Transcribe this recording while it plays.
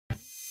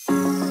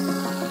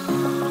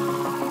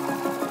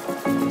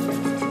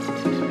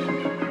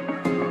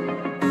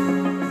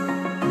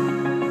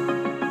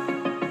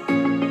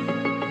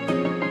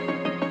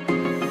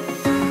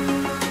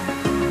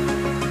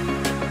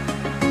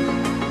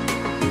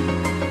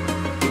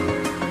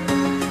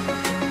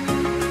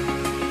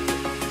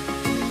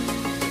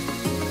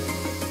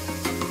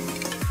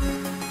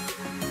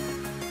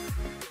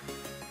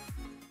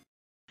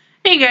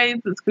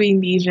guys, it's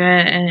Queendija,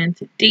 and in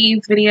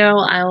today's video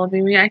I will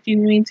be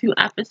reacting to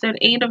episode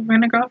 8 of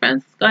Rent a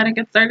Girlfriend. Let's go ahead and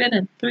get started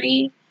in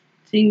 3,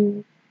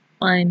 2,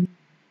 1,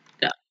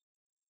 go.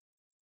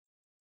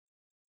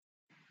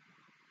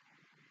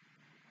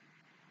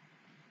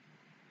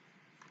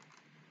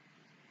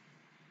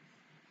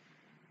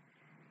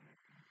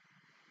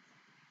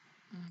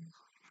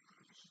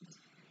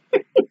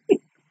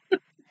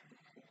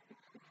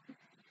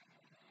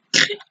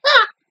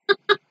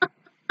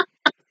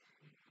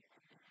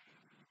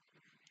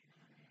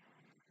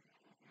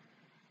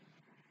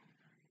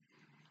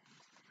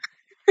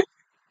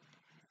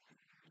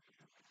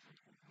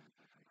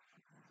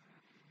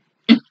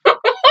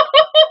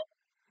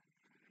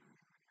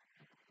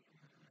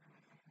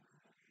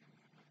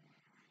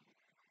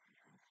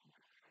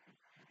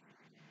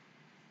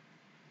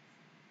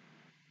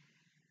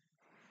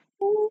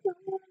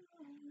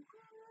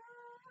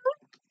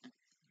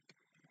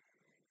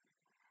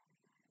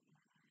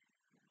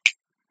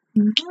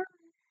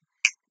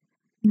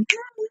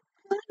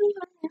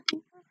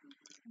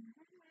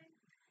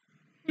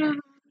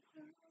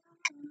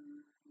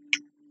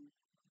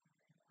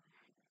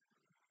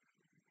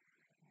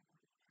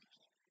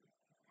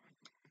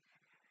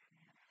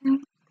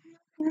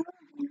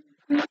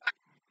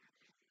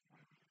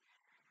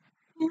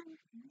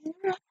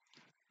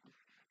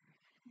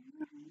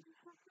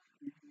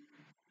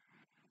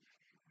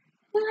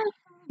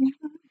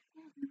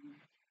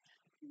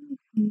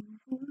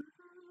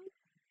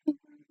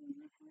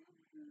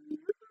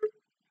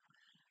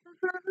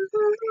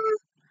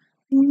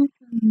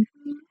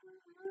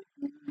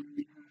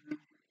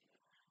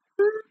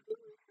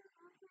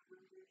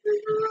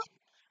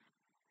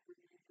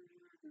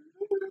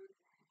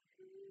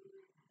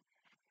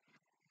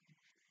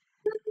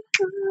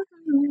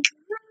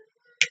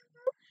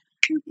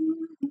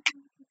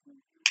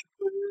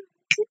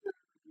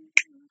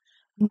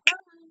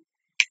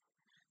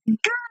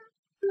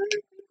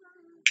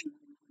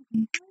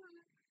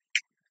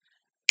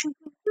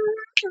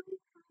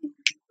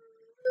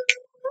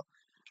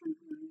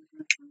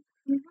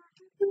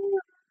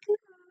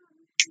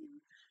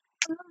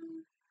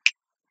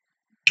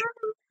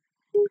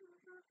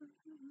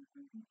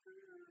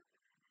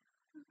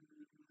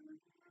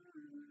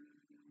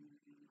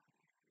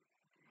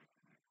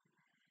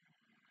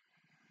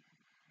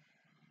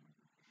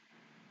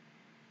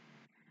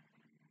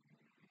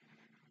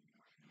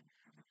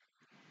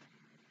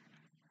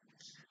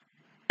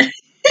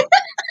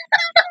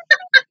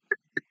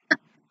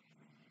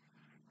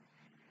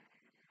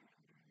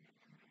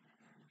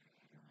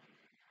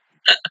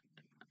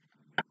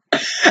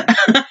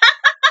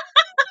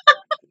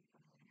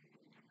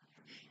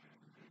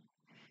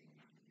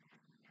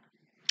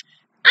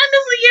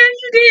 Honestly, yes,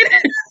 you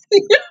did.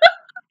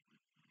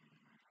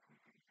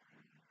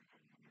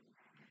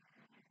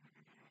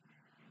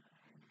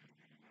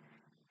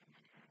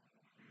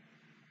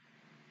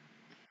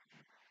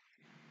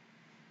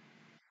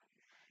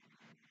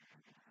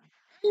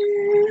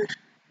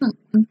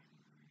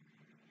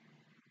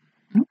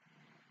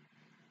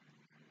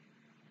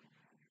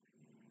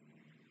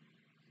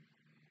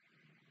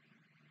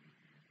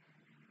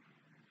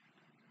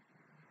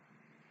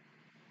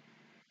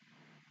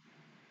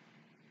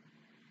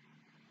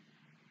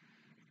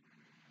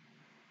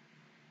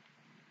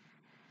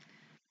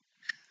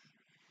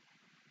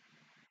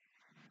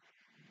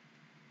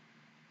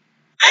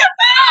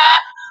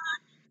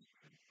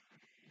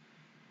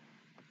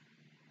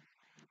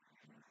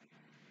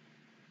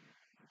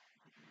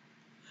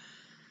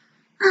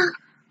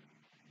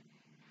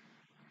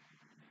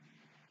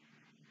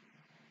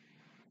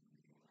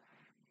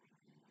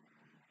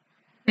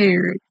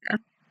 There we go.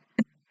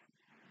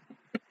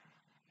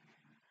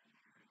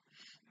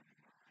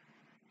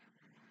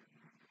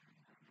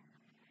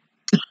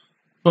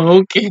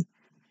 Okay.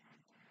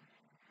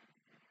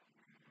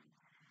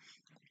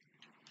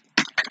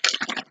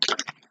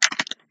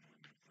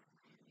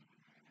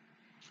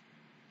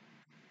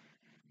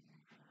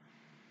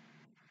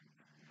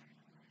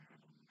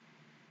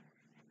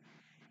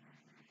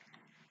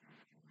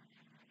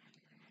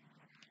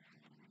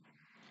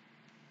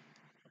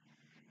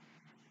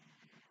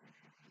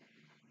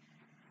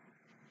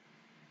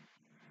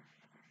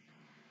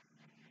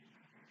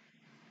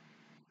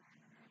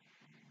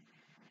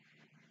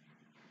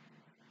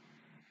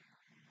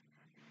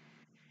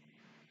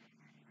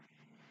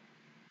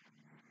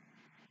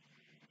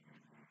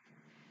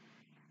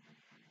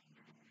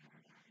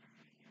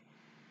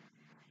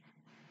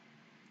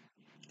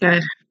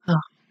 Good. Oh.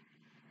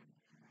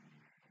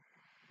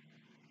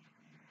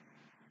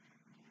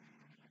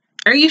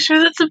 Are you sure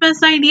that's the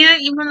best idea?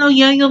 Even though,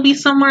 yeah, you'll be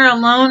somewhere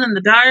alone in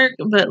the dark,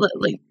 but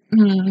like,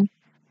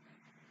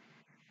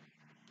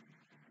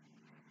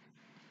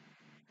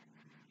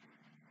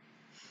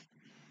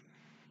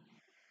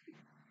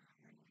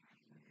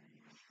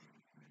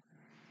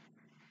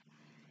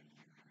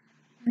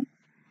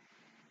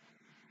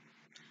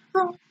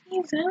 Oh,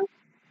 he's out.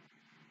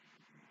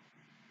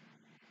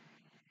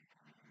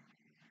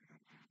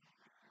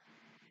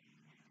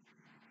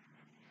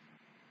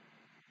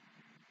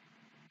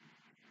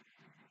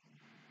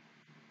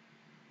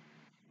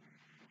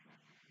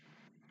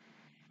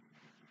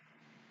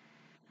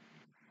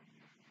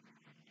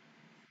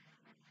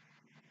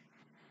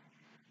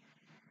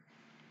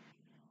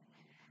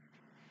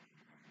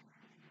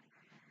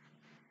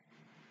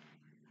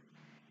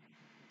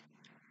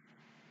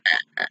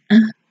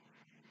 It's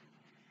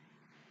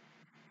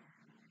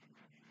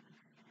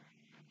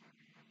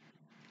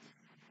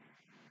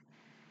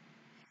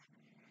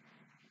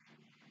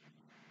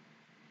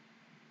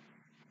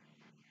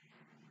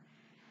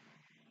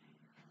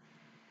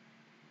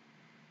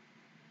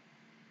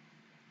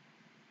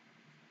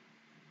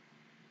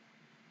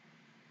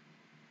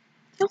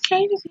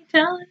okay to be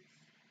jealous.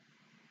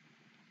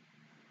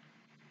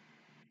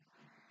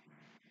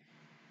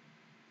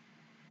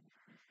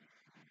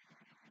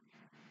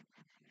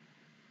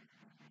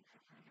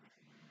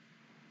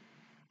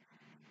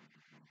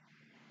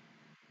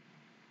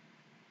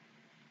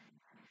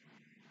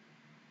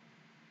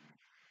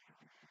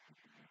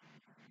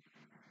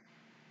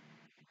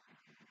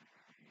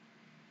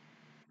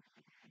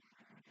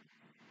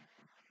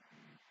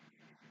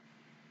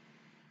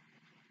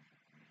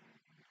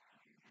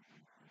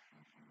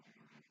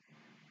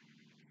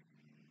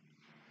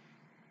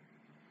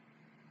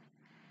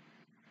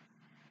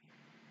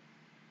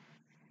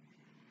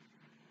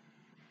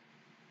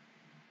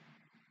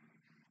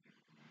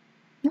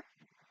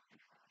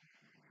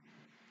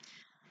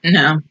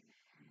 No.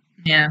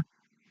 Yeah.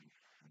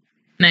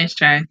 Nice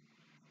try.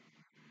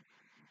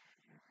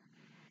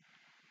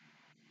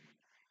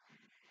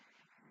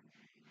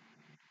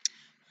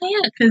 Oh,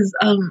 yeah, because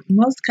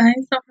most guys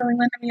don't really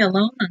want to be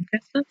alone on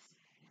Christmas.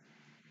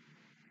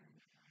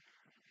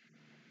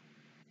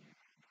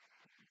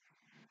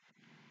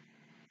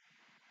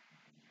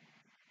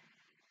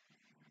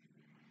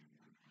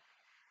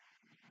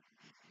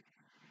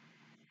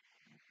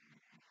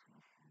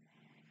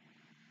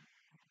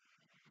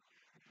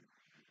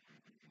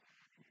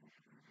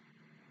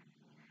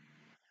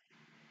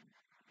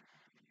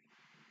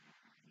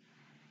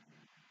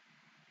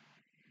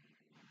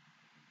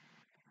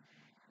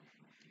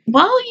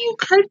 Well, you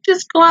could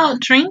just go out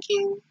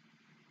drinking.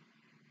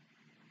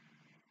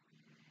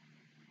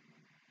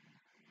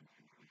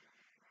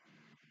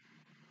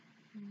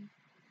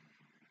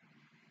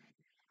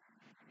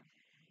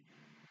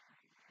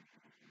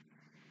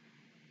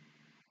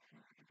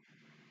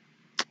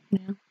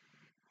 Yeah.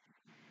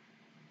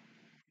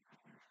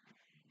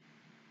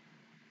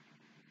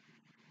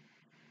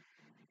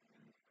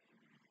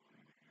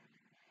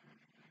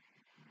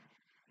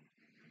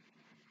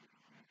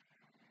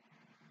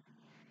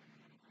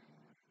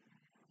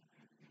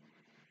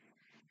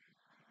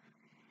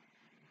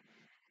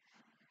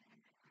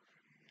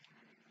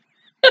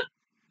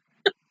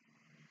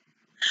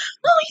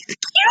 Oh, he's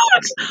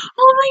cute!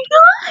 Oh my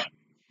god!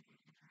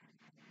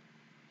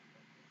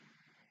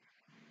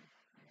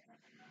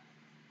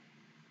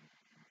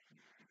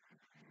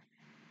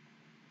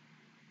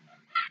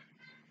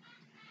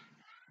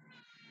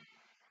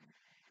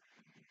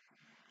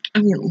 I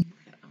mean, look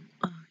at him.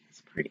 Oh,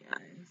 his pretty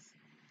eyes.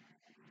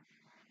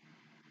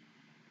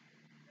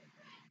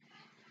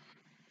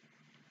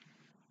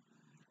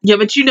 Yeah,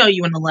 but you know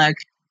you in the leg.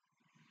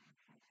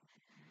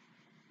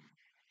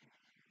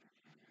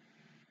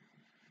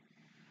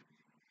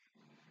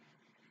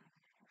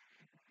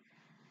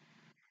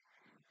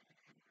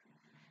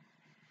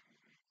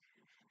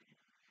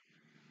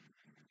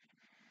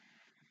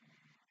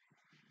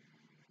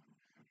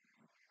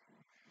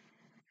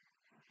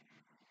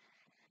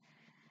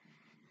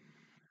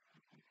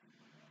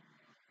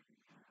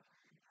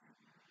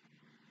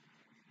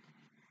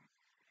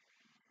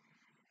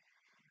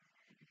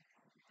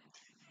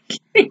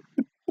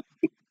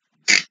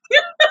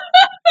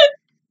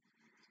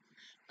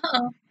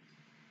 Uh-oh.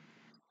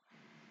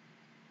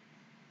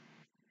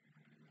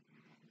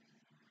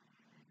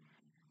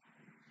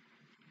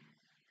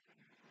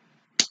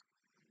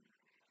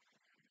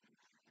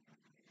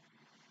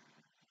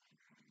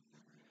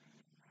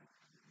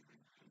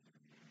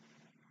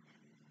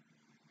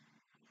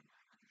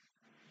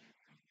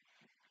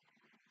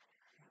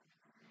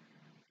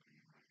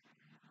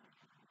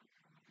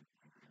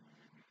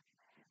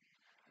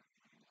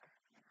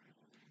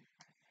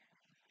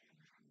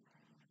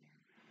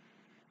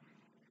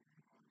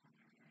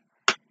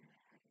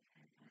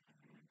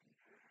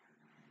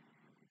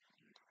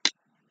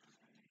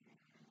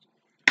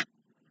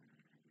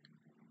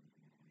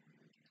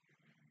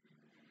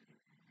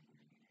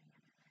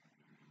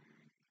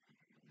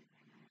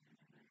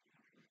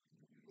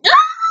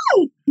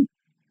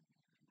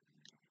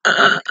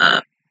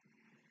 I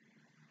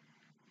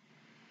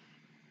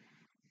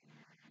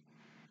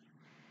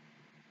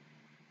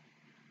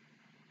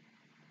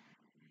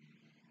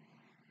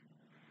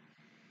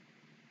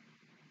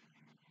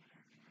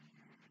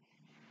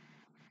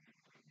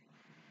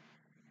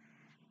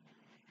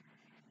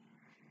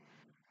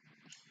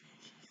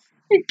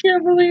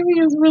can't believe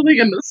he was really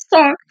gonna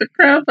stalk the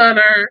crap out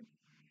of her.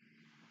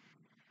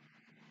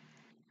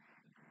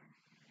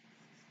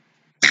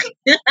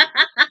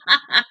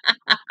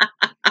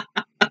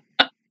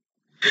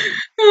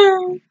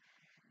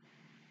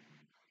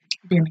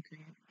 Being a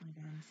creep,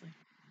 honestly.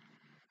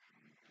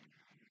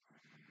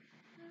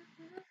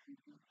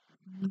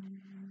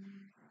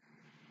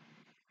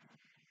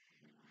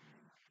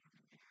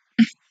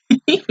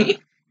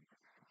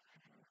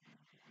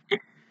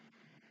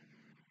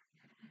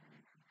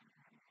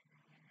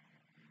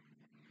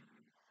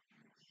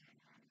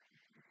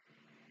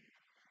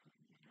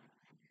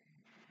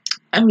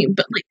 I mean,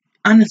 but like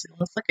honestly,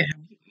 let's look at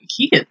him.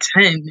 He a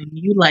 10 and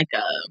you like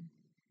a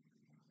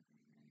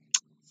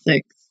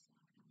 6.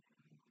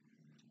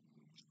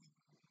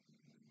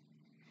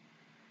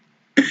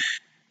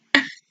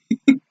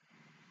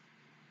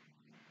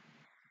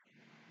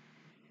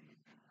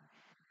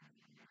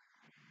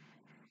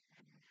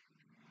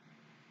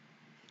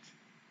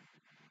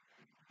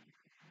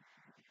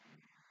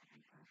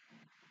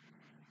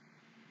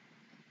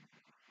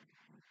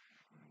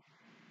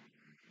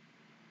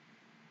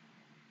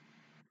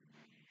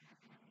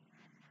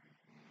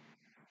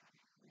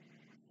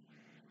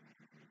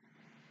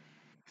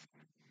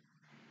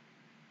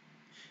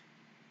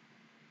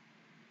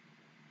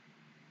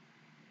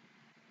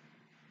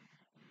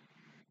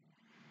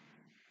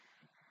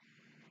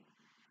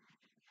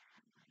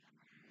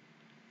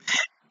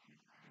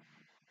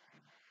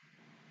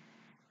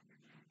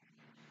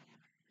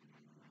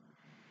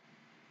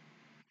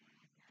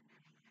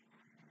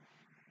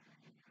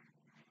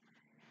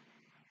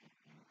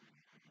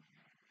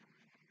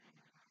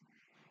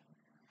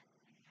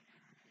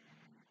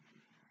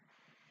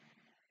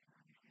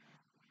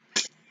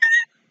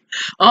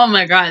 Oh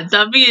my god,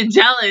 stop being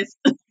jealous.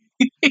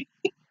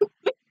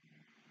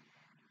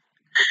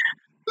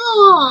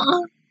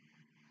 Oh,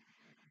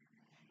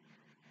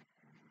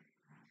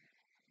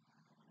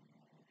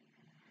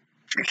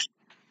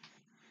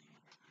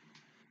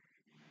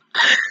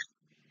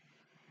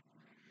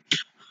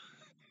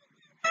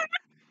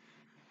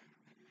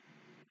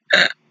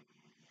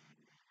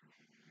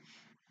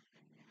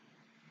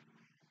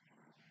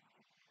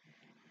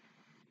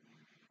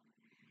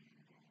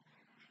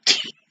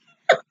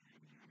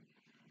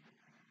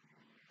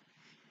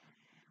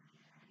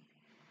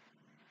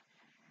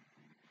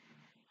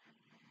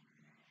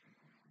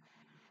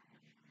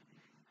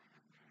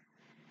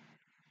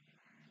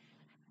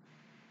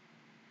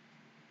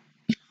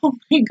 oh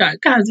my god,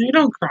 Kazu,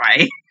 don't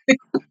cry.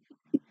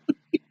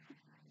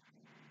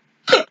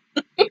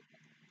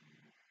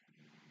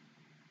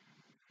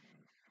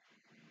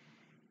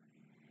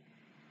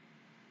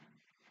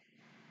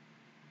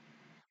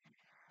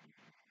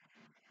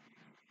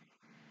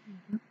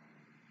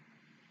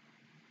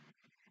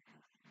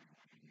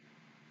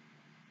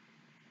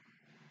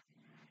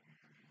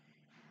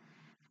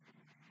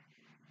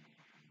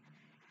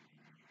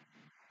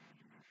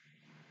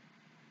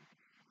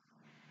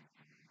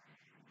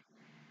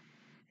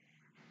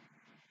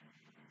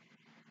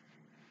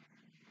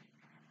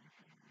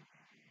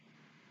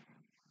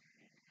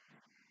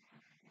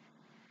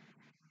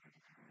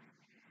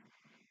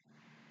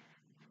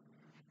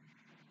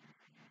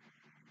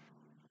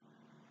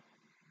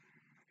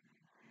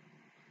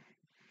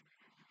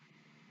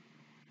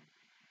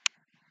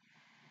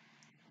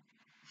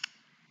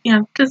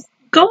 Yeah, just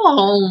go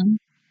home.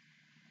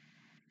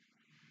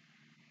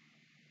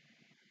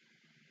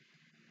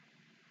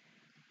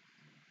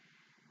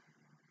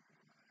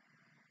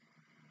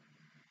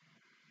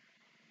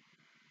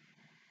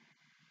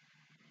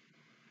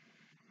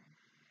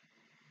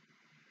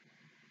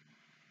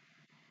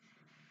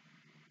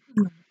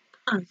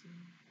 Kazu.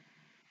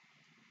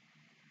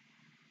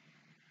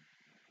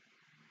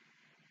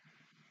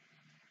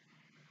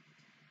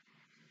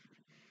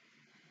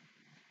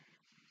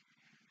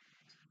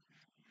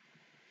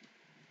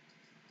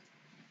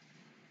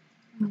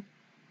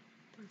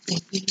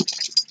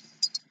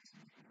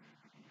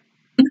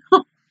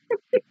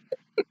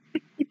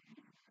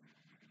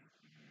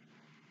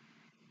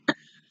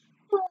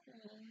 Oh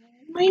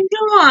my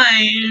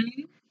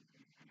god.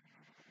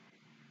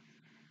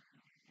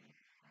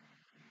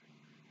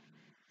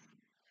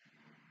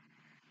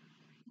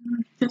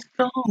 Just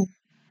go home.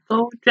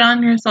 Go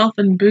drown yourself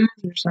in booze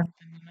or something,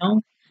 you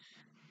know?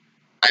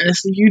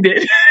 Honestly, you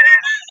did.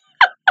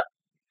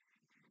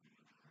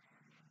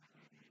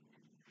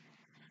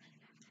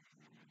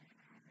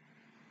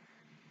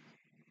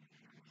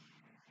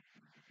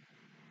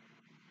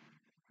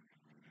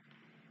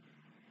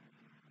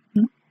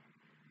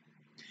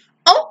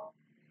 Oh!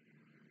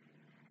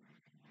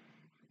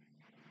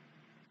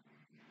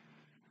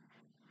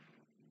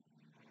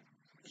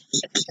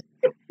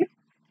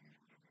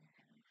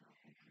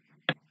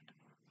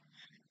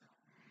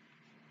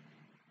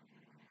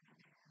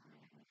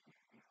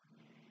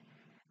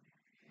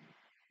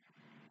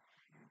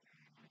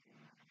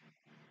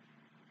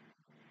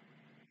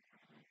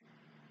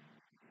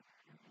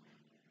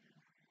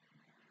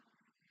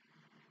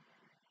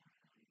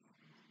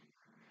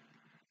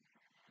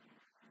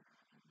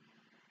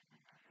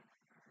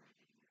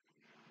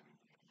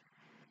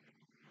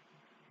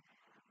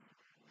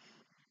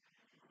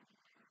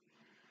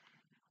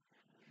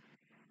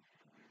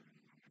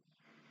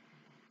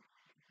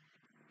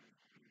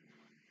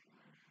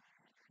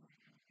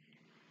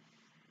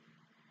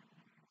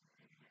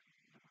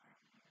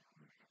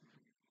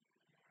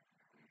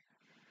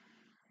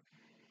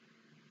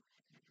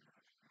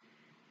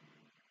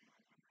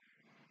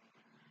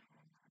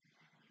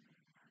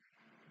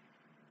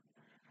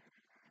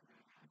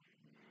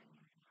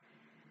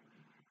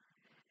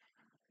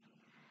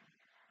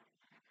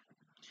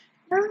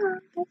 No, I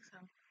don't think so.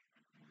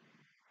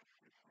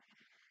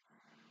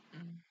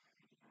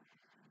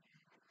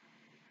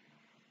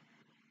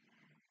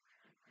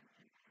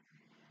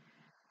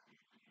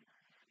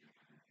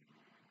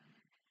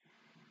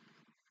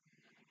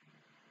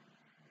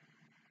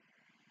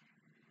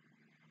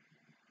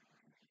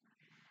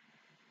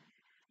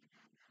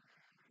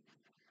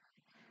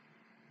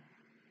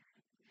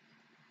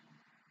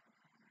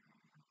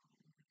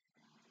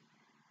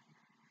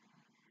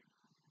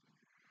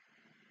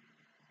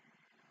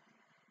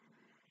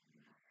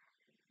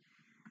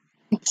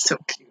 It's so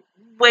cute.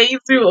 Way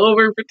too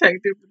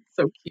overprotective. It's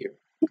so cute.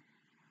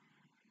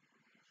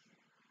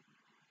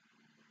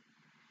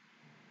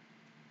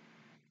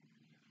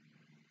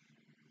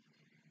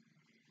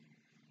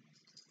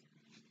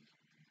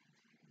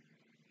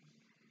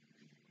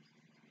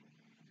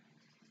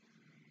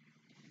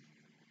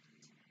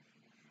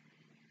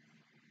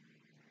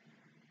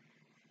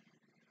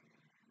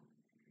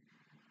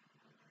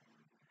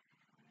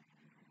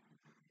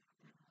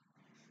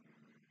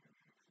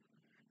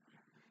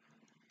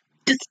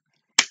 Just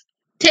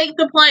take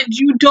the plunge.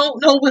 You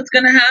don't know what's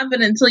gonna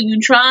happen until you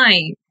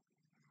try.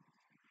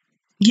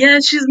 Yeah,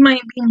 she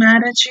might be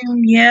mad at you.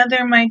 Yeah,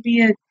 there might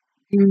be a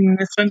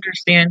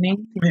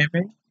misunderstanding.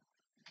 Maybe.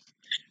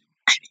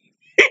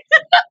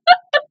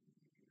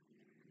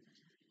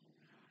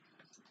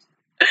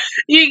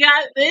 You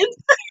got this.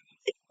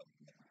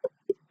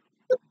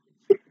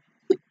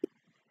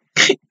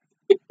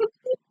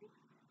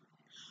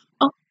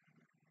 Oh,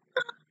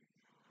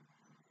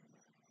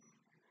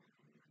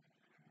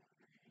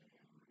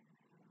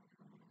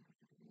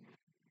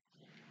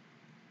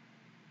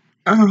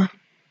 uh,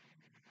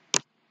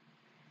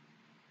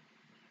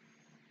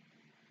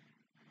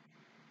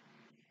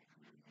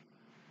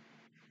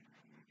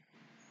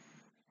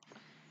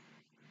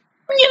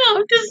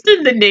 just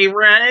in the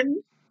neighborhood.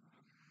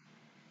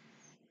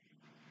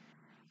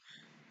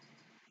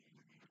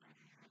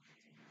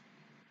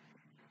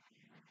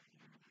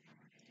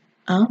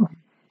 Oh.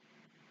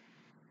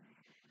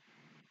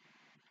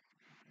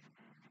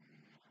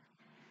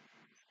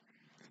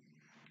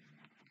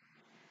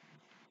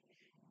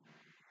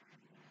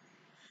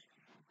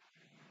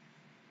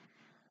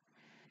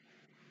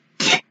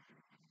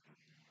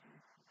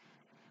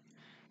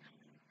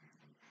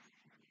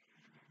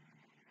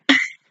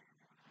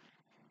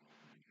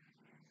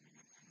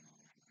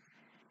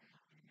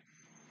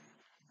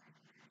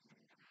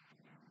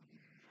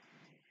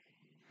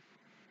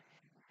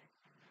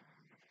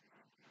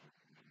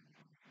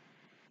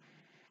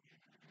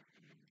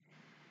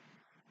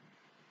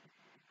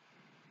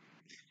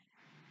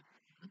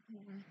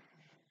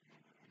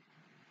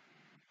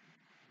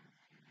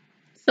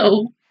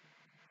 So,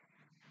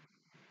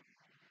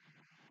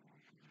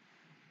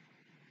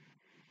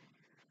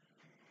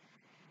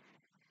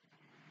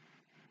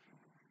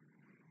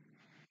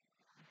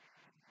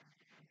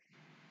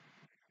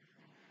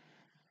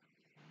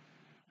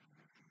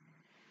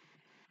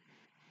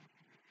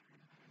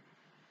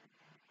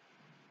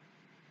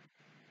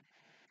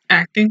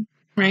 acting,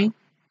 right?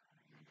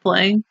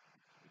 Play,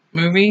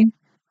 movie.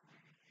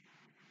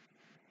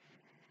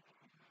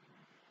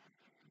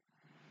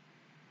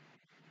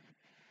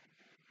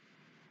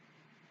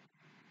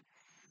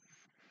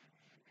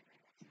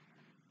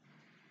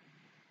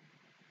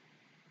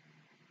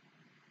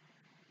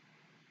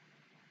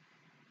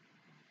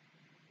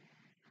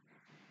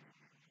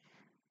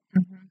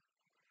 Mhm.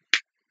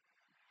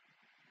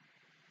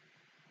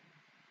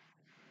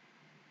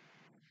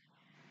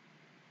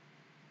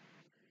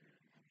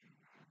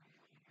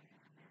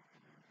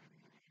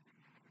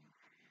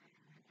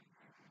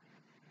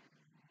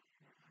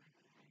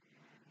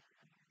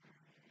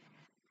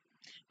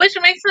 Which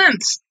makes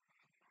sense.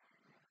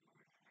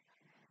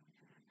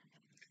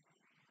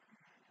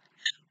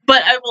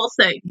 But I will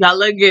say, y'all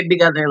look good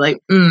together. Like,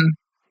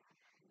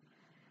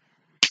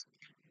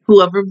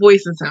 whoever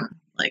voices him,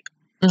 like,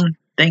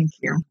 thank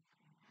you.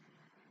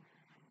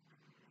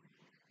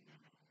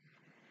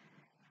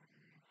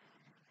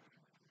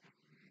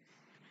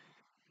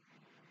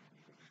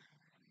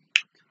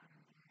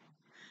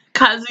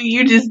 Kazu,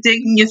 you just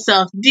digging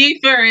yourself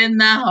deeper in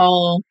that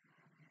hole.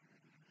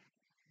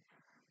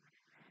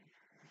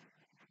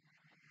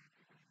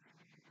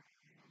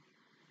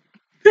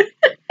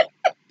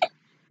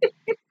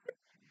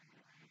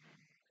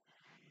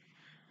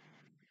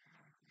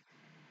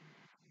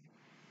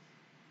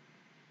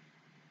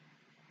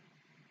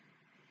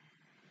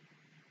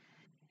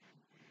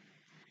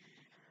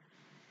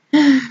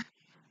 I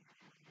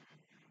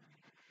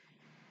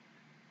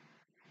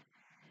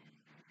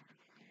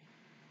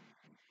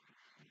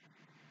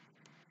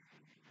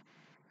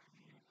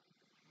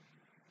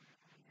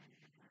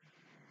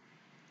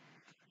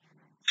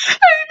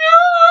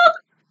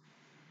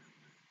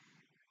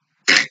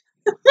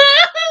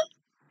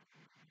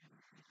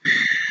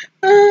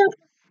know.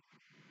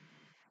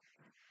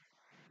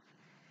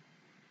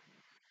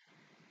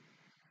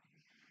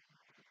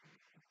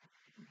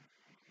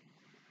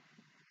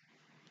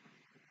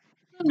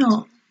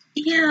 No.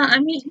 Yeah, I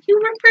mean, you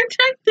were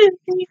protective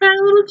and you got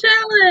a little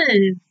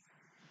jealous.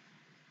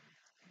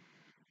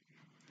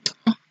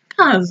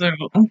 Kazu.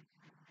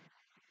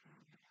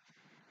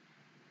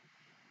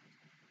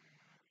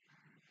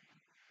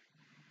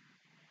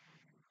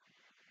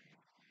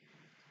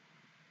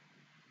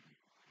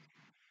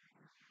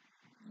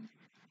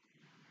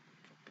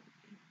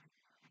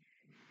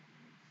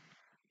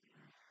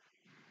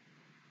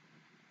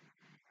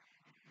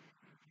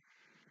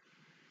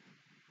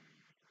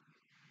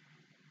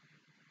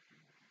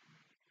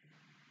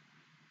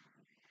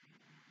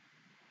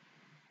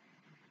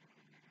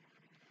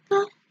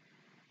 Well,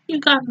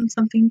 got him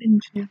something,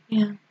 didn't you?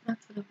 Yeah,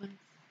 that's what it was.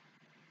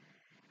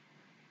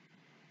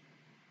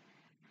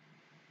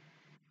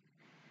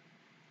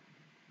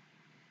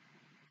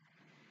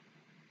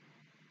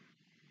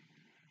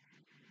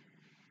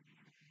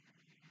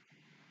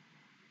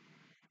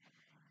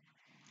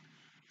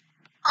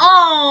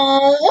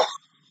 Oh!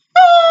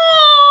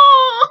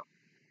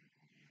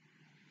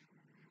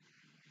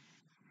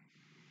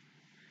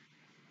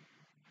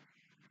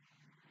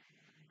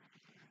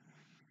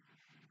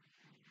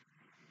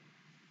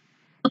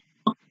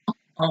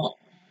 Oh.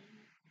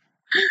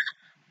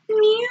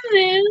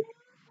 Music.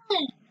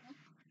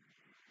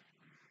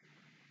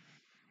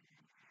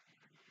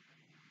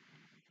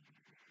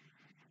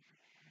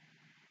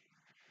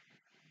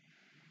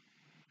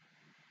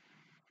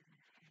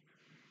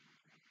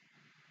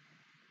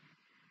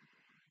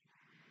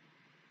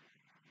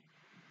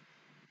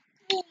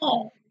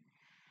 Oh.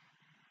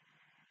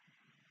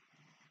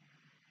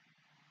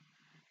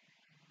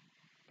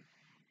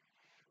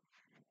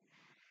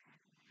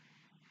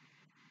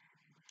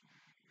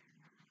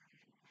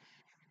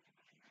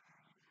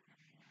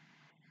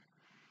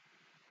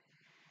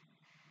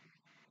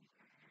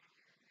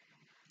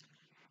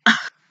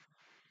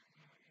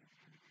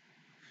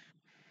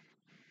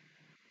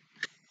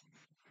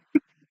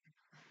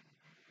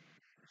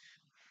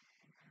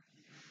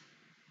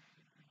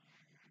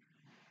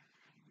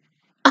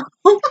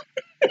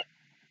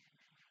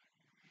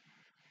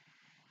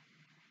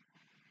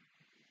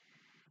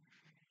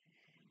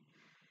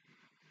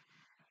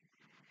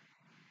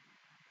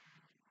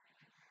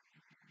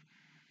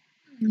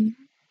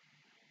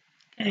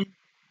 Okay.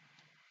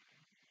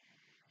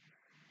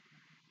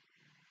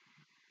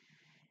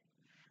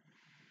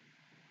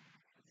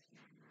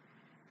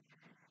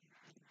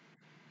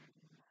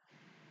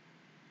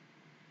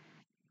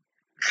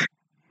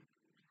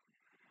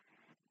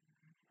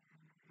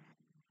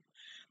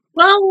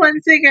 Well,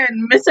 once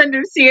again,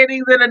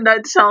 misunderstandings in a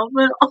nutshell,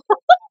 but it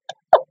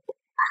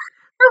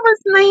was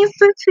nice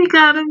that she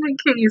got him a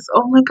case.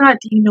 Oh my god,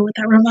 do you know what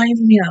that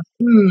reminds me of?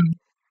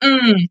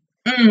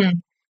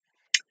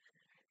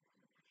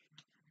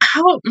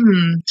 How,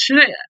 should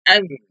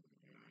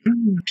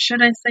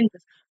I say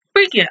this?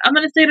 Freak it, I'm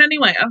gonna say it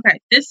anyway. Okay,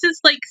 this is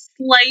like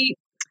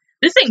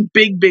this ain't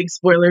big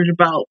spoilers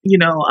about,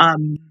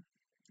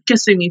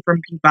 kissing me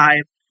from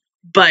P5,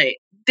 but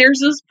there's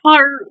this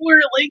part where,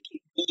 like,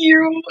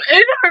 you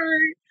and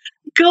her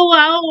go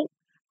out,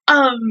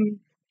 and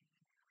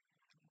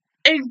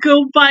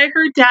go buy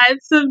her dad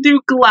some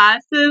new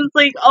glasses.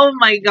 Like, oh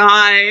my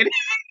god.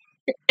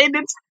 And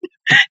it's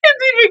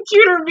even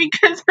cuter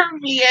because her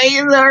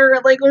VAs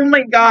are like, oh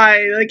my god,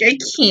 like I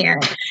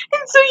can't.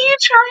 And so you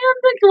try on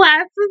the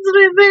glasses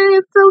with her.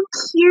 It's so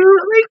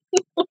cute. Like,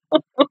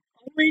 oh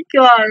my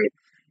god.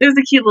 It was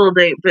a cute little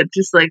date, but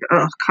just like,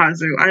 oh,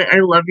 Kazu, I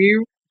love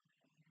you,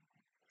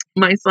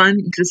 my son.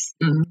 Just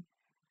the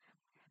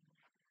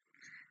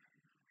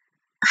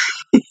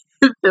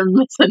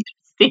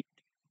misunderstanding.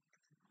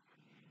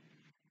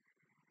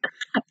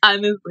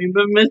 Honestly,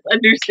 the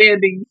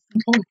misunderstandings.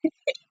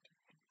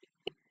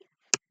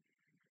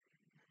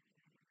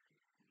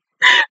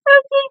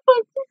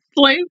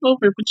 Life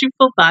over, but you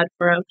feel bad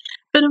for him.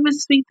 But it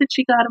was sweet that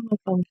she got him a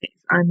phone case,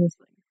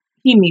 honestly.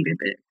 He needed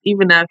it.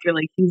 Even after,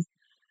 like,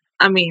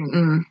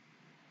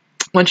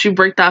 once you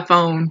break that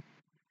phone.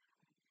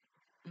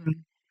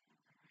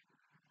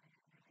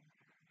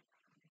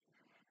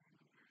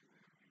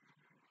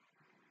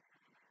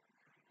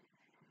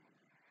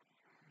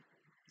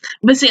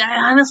 But see,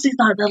 I honestly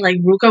thought that, like,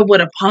 Ruka would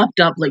have popped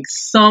up, like,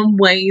 some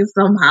way,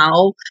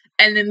 somehow,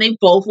 and then they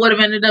both would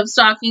have ended up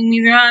stalking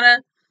Mizuhara.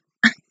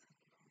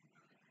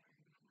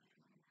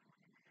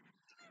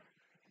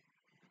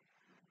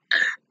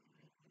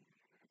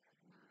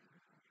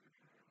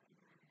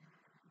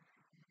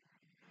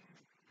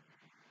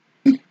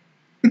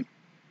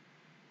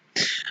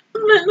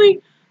 But,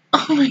 like,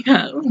 oh my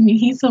god,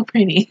 he's so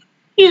pretty.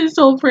 He is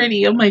so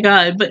pretty. Oh my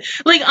god. But,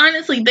 like,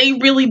 honestly, they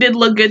really did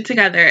look good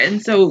together.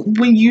 And so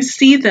when you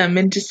see them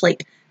and just,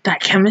 like,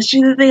 that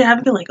chemistry that they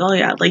have, you're like, oh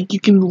yeah, like, you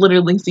can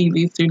literally see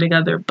these two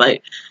together.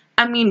 But,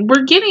 I mean,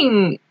 we're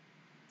getting,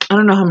 I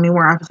don't know how many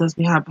more episodes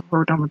we have before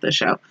we're done with this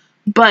show.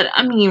 But,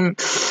 I mean,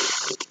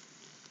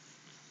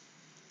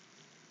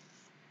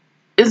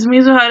 is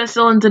Mizuhara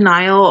still in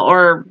denial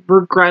or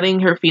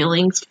regretting her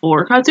feelings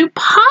for Kazu?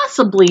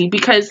 Possibly,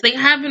 because they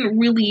haven't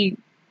really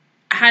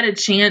had a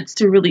chance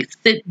to really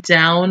sit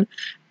down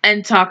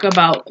and talk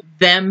about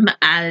them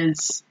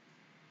as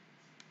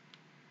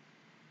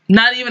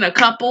not even a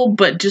couple,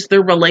 but just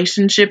their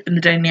relationship and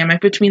the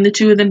dynamic between the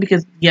two of them.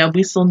 Because yeah,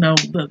 we still know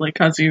that, like,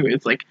 Kazu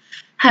is like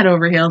head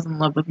over heels in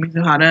love with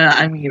Mizuhara.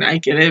 I mean, I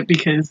get it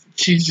because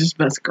she's just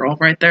best girl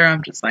right there.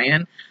 I'm just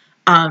saying.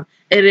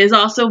 It is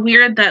also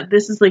weird that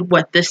this is like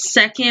what, the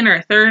second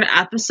or third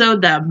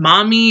episode that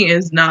Mommy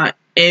is not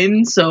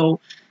in. So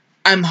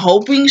I'm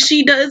hoping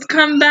she does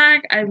come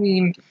back. I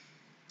mean,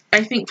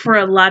 I think for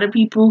a lot of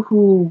people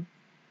who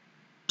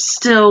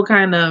still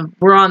kind of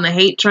were on the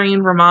hate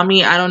train for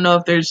Mommy, I don't know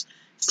if there's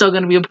still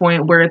going to be a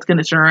point where it's going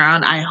to turn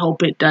around. I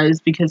hope it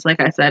does, because like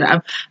I said,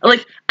 I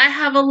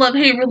have a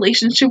love-hate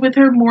relationship with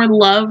her, more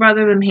love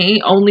rather than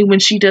hate, only when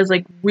she does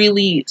like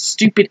really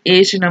stupid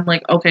ish, and I'm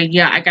like, okay,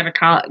 yeah, I gotta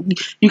call,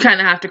 you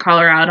kind of have to call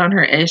her out on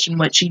her ish and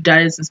what she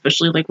does,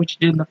 especially like what she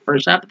did in the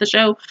first half of the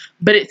show.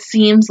 But it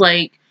seems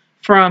like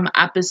from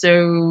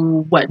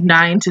episode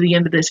 9 to the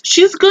end of this,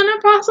 she's gonna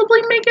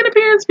possibly make an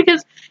appearance,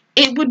 because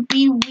it would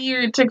be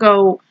weird to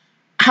go,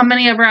 how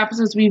many ever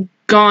episodes we've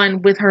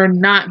gone with her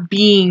not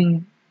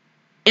being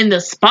in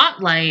the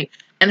spotlight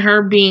and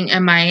her being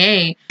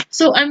MIA.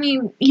 So, I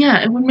mean,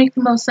 yeah, it would make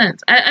the most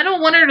sense. I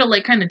don't want her to,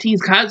 like, kind of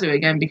tease Kazu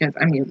again, because,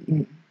 I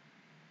mean,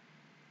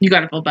 you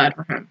gotta feel bad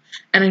for him.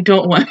 And I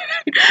don't want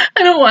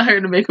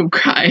her to make him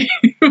cry.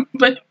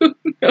 But who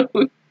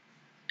knows?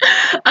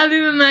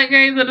 Other than that,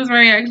 guys, that is my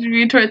reaction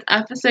review towards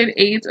episode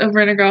 8 of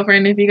Rent a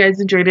Girlfriend. If you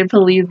guys enjoyed it,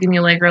 please give me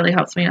a like. It really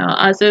helps me out.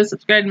 Also,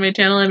 subscribe to my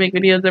channel. I make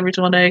videos every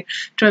single day.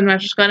 Join the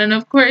Master Squad. And,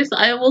 of course,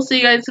 I will see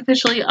you guys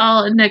officially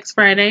all next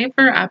Friday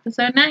for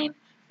episode 9.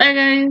 Bye,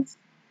 guys.